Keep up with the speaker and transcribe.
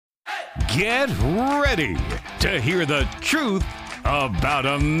Get ready to hear the truth about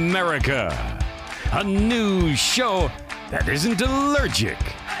America. A news show that isn't allergic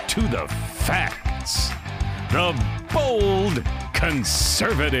to the facts. The Bold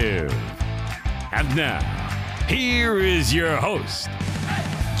Conservative. And now, here is your host,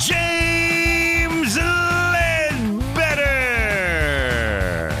 James Ledbetter.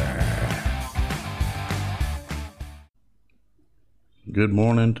 Good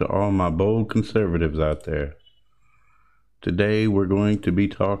morning to all my bold conservatives out there. Today we're going to be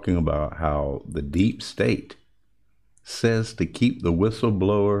talking about how the deep state says to keep the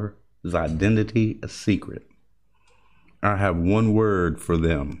whistleblower's identity a secret. I have one word for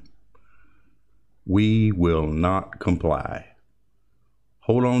them. We will not comply.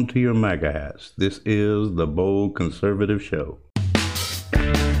 Hold on to your MAGA hats. This is the Bold Conservative Show.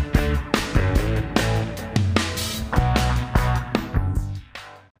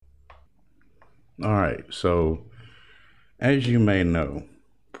 All right, so as you may know,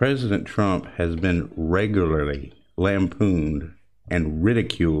 President Trump has been regularly lampooned and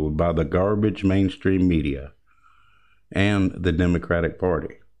ridiculed by the garbage mainstream media and the Democratic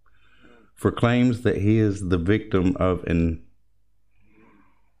Party for claims that he is the victim of an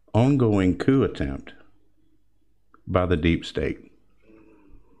ongoing coup attempt by the deep state,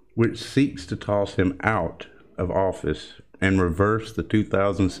 which seeks to toss him out of office and reverse the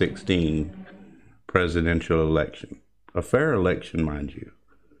 2016 presidential election. A fair election, mind you.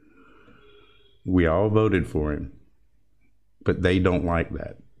 We all voted for him, but they don't like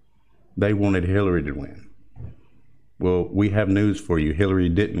that. They wanted Hillary to win. Well, we have news for you. Hillary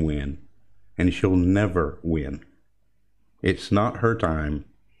didn't win, and she'll never win. It's not her time.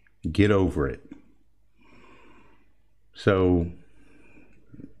 Get over it. So,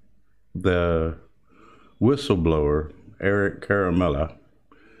 the whistleblower, Eric Caramella,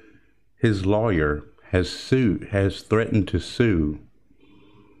 his lawyer has threatened to sue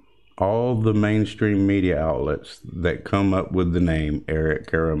all the mainstream media outlets that come up with the name Eric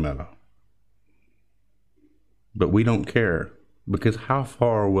Caramella. But we don't care, because how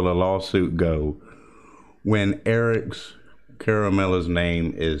far will a lawsuit go when Eric Caramella's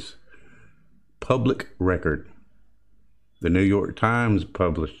name is public record? The New York Times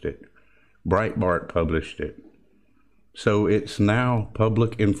published it. Breitbart published it. So it's now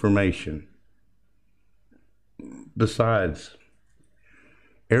public information. Besides,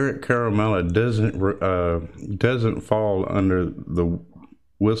 Eric Caramella doesn't fall under the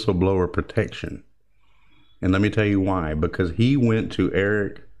whistleblower protection. And let me tell you why. Because he went to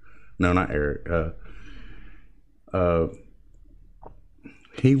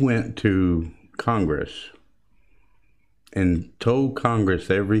he went to Congress and told Congress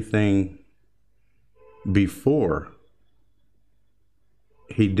everything before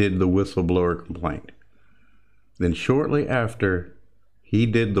he did the whistleblower complaint. Then shortly after he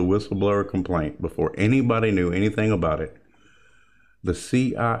did the whistleblower complaint, before anybody knew anything about it, the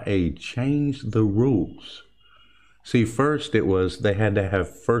CIA changed the rules. See, first it was they had to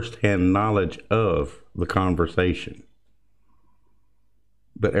have firsthand knowledge of the conversation.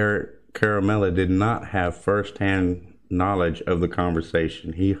 But Eric Caramella did not have firsthand knowledge of the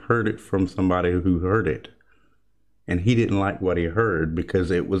conversation. He heard it from somebody who heard it. And he didn't like what he heard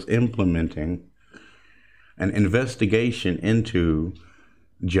because it was implementing an investigation into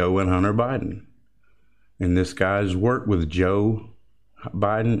Joe and Hunter Biden. And this guy's worked with Joe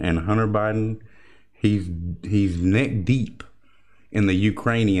Biden and Hunter Biden. He's neck deep in the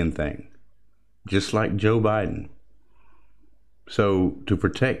Ukrainian thing, just like Joe Biden. So to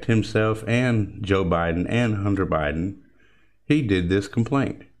protect himself and Joe Biden and Hunter Biden, he did this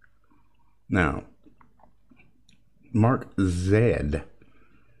complaint. Now, Mark Zed,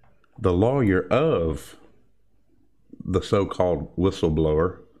 the lawyer of the so-called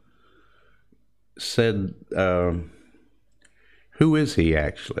whistleblower, said, who is he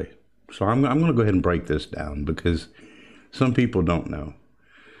actually? So I'm going to go ahead and break this down because some people don't know.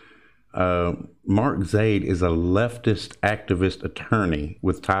 Mark Zaid is a leftist activist attorney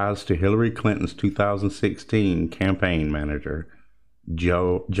with ties to Hillary Clinton's 2016 campaign manager,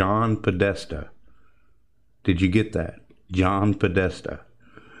 John Podesta. Did you get that? John Podesta.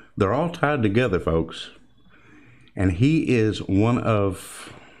 They're all tied together, folks. And he is one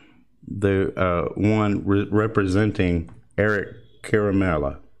of the representing Eric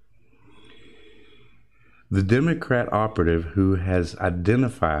Caramella, the Democrat operative who has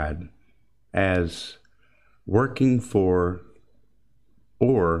identified as working for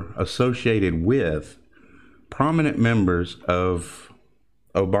or associated with prominent members of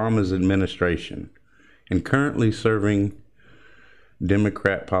Obama's administration and currently serving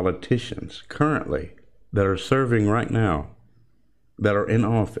Democrat politicians currently that are serving right now, that are in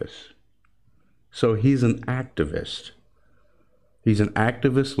office. So he's an activist. He's an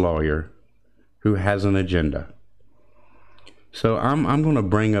activist lawyer who has an agenda. So I'm going to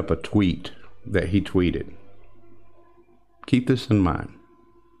bring up a tweet that he tweeted. Keep this in mind.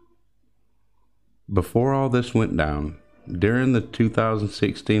 Before all this went down, during the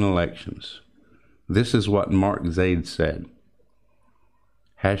 2016 elections, this is what Mark Zaid said.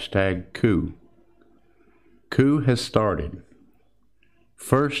 #coup. Coup has started.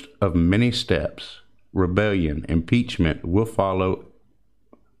 First of many steps, rebellion, impeachment will follow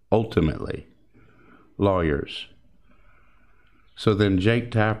ultimately. Lawyers. So then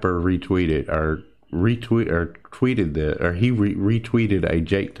Jake Tapper retweeted a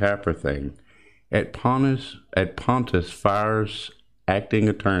Jake Tapper thing. At Pontus fires acting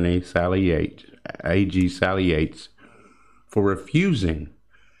attorney AG Sally Yates for refusing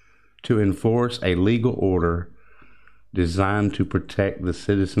to enforce a legal order designed to protect the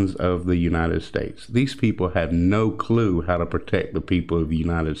citizens of the United States. These people have no clue how to protect the people of the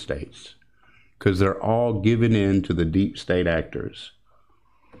United States because they're all giving in to the deep state actors.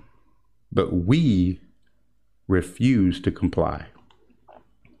 But we refuse to comply.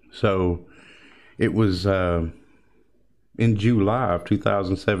 So it was in July of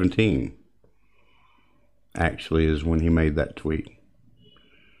 2017, actually, is when he made that tweet.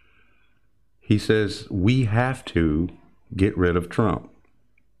 He says, we have to get rid of Trump.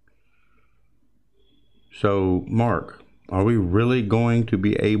 So, Mark, are we really going to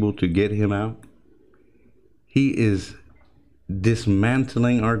be able to get him out? He is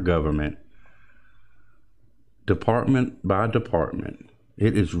dismantling our government, department by department.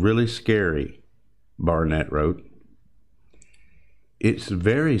 It is really scary, Barnett wrote. It's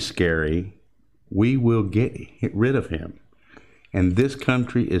very scary. We will get rid of him. And this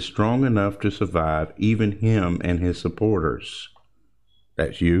country is strong enough to survive even him and his supporters.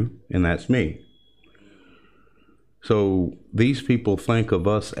 That's you and that's me. So these people think of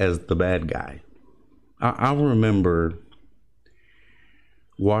us as the bad guy. I remember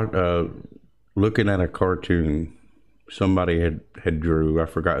looking at a cartoon somebody had drew. I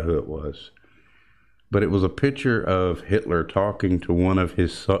forgot who it was. But it was a picture of Hitler talking to one of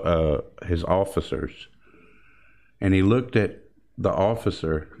his officers. And he looked at the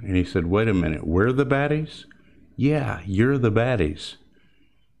officer and he said, wait a minute, we're the baddies? Yeah, you're the baddies.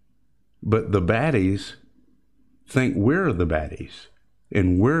 But the baddies think we're the baddies.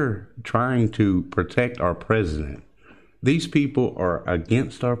 And we're trying to protect our president. These people are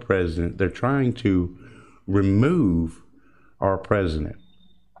against our president. They're trying to remove our president.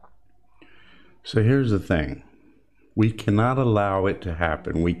 So here's the thing. We cannot allow it to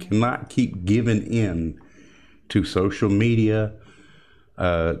happen. We cannot keep giving in to social media,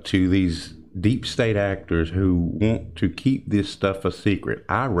 to these deep state actors who want to keep this stuff a secret.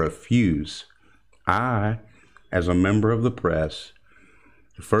 I refuse. I, as a member of the press,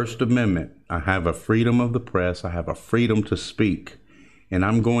 the First Amendment, I have a freedom of the press. I have a freedom to speak. And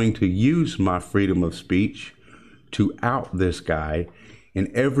I'm going to use my freedom of speech to out this guy and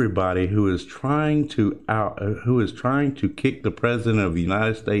everybody who is trying to kick the president of the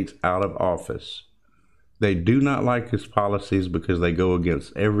United States out of office. They do not like his policies because they go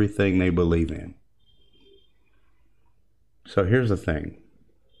against everything they believe in. So here's the thing.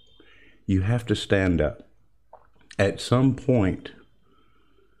 You have to stand up at some point.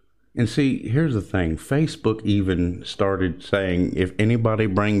 And see, here's the thing. Facebook even started saying, if anybody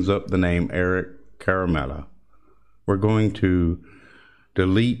brings up the name Eric Caramella, we're going to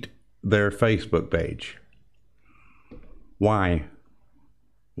delete their Facebook page. Why?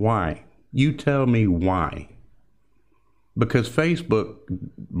 Why? You tell me why. Because Facebook,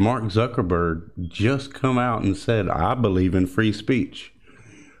 Mark Zuckerberg just come out and said, I believe in free speech.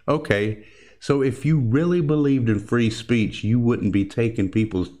 Okay, so if you really believed in free speech, you wouldn't be taking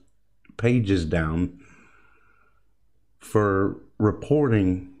people's pages down for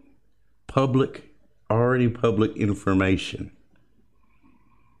reporting already public information.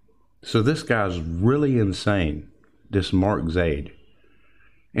 So this guy's really insane, this Mark Zaid.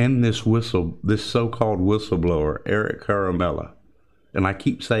 And this so-called whistleblower, Eric Caramella. And I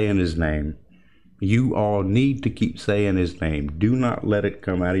keep saying his name. You all need to keep saying his name. Do not let it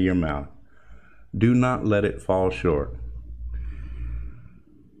come out of your mouth. Do not let it fall short.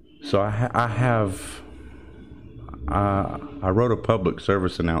 So I wrote a public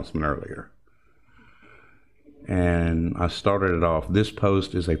service announcement earlier. And I started it off. This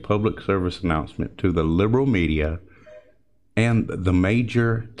post is a public service announcement to the liberal media and the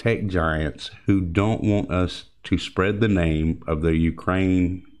major tech giants who don't want us to spread the name of the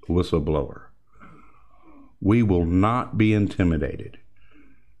Ukraine whistleblower. We will not be intimidated.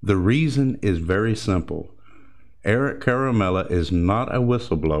 The reason is very simple. Eric Caramella is not a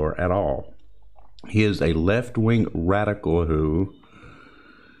whistleblower at all. He is a left-wing radical who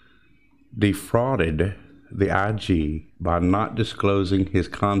defrauded the IG by not disclosing his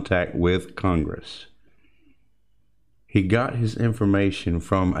contact with Congress. He got his information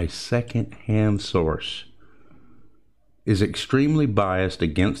from a second-hand source, is extremely biased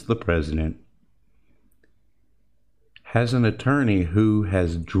against the president, has an attorney who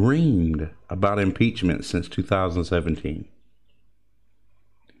has dreamed about impeachment since 2017.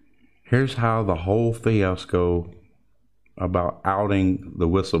 Here's how the whole fiasco about outing the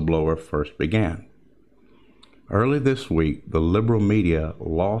whistleblower first began. Early this week, the liberal media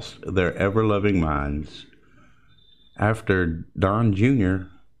lost their ever-loving minds after Don Jr.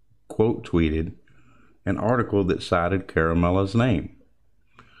 quote tweeted an article that cited Caramella's name.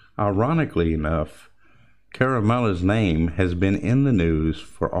 Ironically enough, Caramella's name has been in the news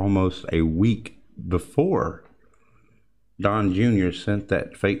for almost a week before Don Jr. sent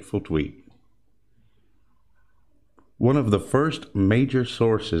that fateful tweet. One of the first major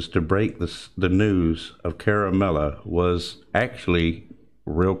sources to break the news of Caramella was actually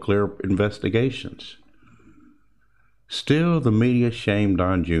Real Clear Investigations. Still, the media shamed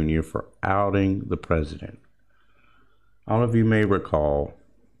Don Jr. for outing the president. All of you may recall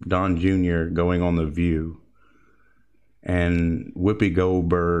Don Jr. going on The View, and Whoopi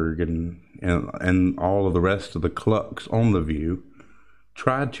Goldberg and all of the rest of the clucks on The View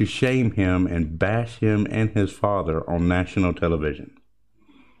tried to shame him and bash him and his father on national television.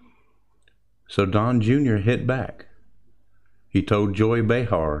 So Don Jr. hit back. He told Joy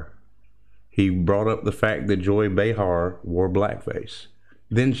Behar. He brought up the fact that Joy Behar wore blackface.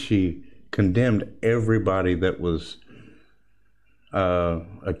 Then she condemned everybody that was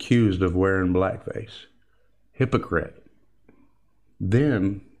accused of wearing blackface. Hypocrite.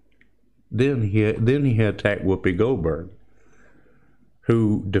 Then he attacked Whoopi Goldberg,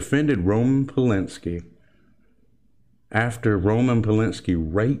 who defended Roman Polanski after Roman Polanski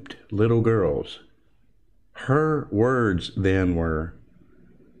raped little girls. Her words then were,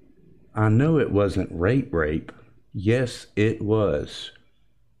 "I know it wasn't rape. Yes, it was.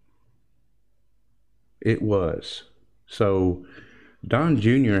 It was." So Don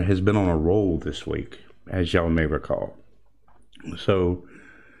Jr. has been on a roll this week, as y'all may recall. So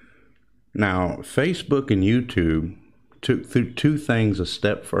now Facebook and YouTube took two things a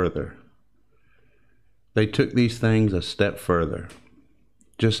step further. They took these things a step further.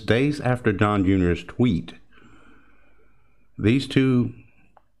 Just days after Don Jr.'s tweet, these two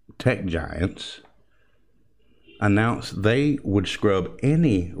tech giants announced they would scrub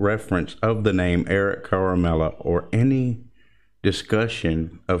any reference of the name Eric Caramella or any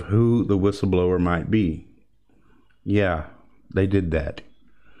discussion of who the whistleblower might be. Yeah, they did that.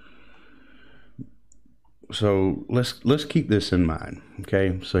 So let's keep this in mind,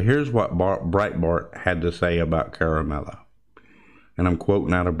 okay? So here's what Breitbart had to say about Caramella, and I'm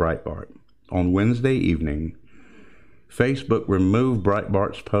quoting out of Breitbart. On Wednesday evening, Facebook removed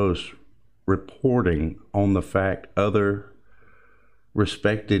Breitbart's post reporting on the fact other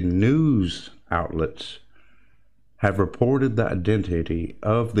respected news outlets have reported the identity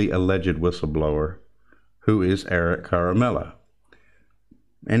of the alleged whistleblower, who is Eric Caramella.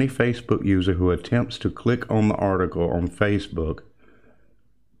 Any Facebook user who attempts to click on the article on Facebook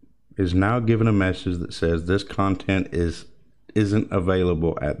is now given a message that says this content isn't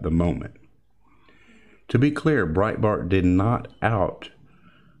available at the moment. To be clear, Breitbart did not out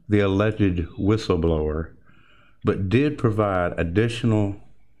the alleged whistleblower, but did provide additional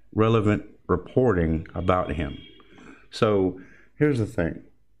relevant reporting about him. So here's the thing.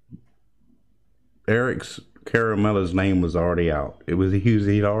 Caramella's name was already out.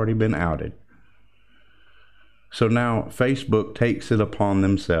 He'd already been outed. So now Facebook takes it upon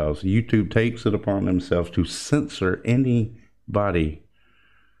themselves, YouTube takes it upon themselves to censor anybody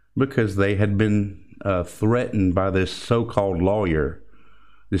because they had been threatened by this so-called lawyer,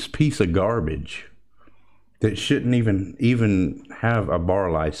 this piece of garbage that shouldn't even have a bar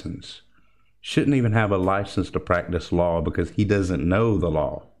license, shouldn't even have a license to practice law because he doesn't know the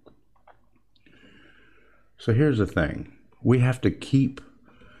law. So here's the thing. We have to keep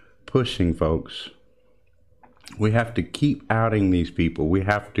pushing, folks. We have to keep outing these people. We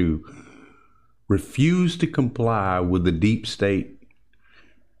have to refuse to comply with the deep state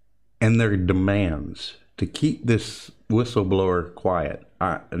and their demands to keep this whistleblower quiet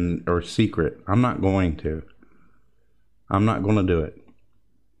or secret. I'm not going to do it.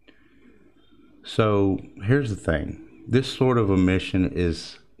 So here's the thing. This sort of omission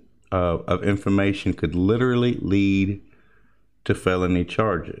of information could literally lead to felony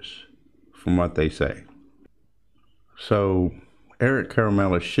charges, from what they say. So Eric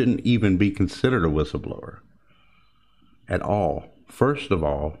Caramella shouldn't even be considered a whistleblower at all. First of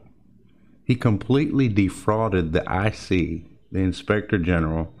all, he completely defrauded the IC, the Inspector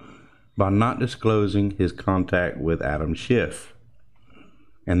General, by not disclosing his contact with Adam Schiff.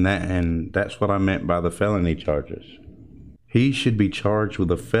 And that's what I meant by the felony charges. He should be charged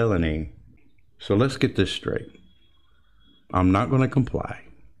with a felony. So let's get this straight. I'm not going to comply.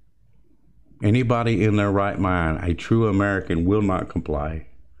 Anybody in their right mind, a true American, will not comply.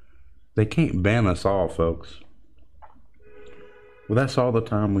 They can't ban us all, folks. Well, that's all the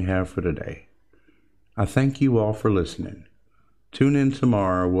time we have for today. I thank you all for listening. Tune in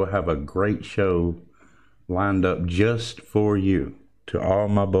tomorrow. We'll have a great show lined up just for you. To all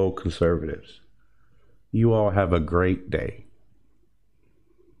my bold conservatives, you all have a great day.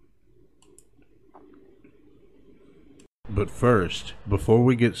 But first, before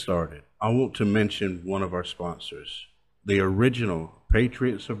we get started, I want to mention one of our sponsors, the original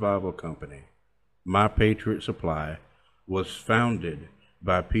Patriot Survival Company. My Patriot Supply was founded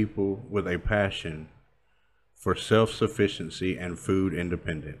by people with a passion for self-sufficiency and food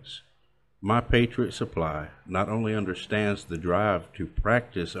independence. My Patriot Supply not only understands the drive to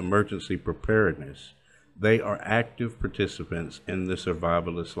practice emergency preparedness, they are active participants in the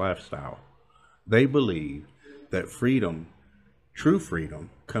survivalist lifestyle. They believe that freedom, true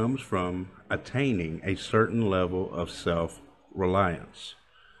freedom, comes from attaining a certain level of self-reliance.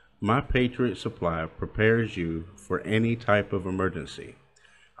 My Patriot Supply prepares you for any type of emergency.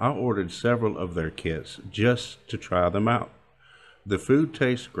 I ordered several of their kits just to try them out. The food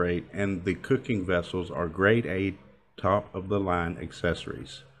tastes great, and the cooking vessels are grade A, top-of-the-line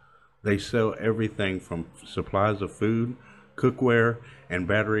accessories. They sell everything from supplies of food, cookware, and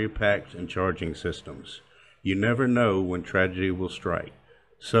battery packs and charging systems. You never know when tragedy will strike,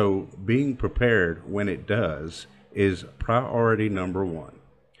 so being prepared when it does is priority number one.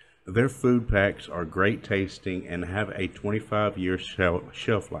 Their food packs are great tasting and have a 25-year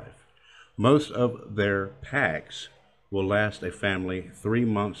shelf life. Most of their packs will last a family 3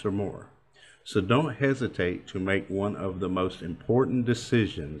 months or more. So don't hesitate to make one of the most important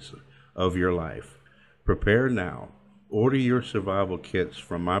decisions of your life. Prepare now. Order your survival kits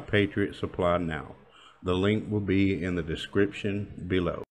from My Patriot Supply now. The link will be in the description below.